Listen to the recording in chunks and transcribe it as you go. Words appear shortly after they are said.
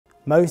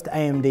Most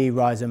AMD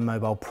Ryzen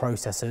mobile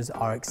processors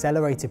are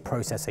accelerated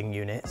processing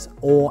units,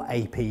 or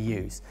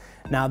APUs.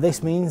 Now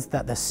this means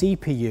that the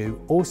CPU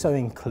also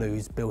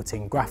includes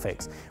built-in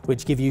graphics,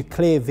 which give you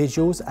clear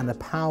visuals and a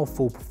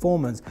powerful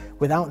performance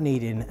without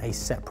needing a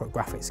separate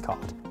graphics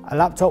card. A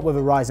laptop with a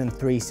Ryzen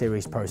 3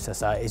 series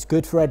processor is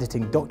good for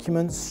editing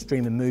documents,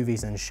 streaming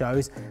movies and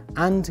shows,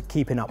 and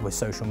keeping up with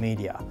social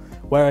media.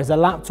 Whereas a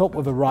laptop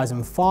with a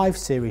Ryzen 5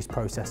 series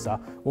processor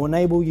will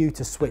enable you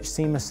to switch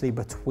seamlessly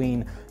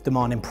between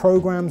demanding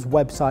programs,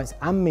 websites,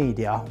 and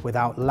media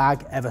without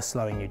lag ever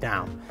slowing you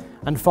down.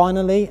 And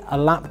finally, a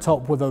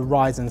laptop with a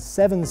Ryzen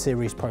 7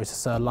 series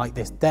processor like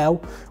this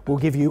Dell will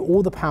give you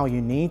all the power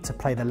you need to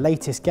play the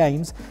latest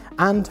games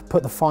and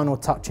put the final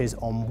touches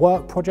on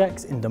work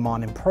projects in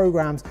demanding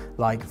programs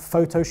like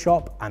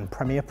Photoshop and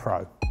Premiere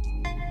Pro.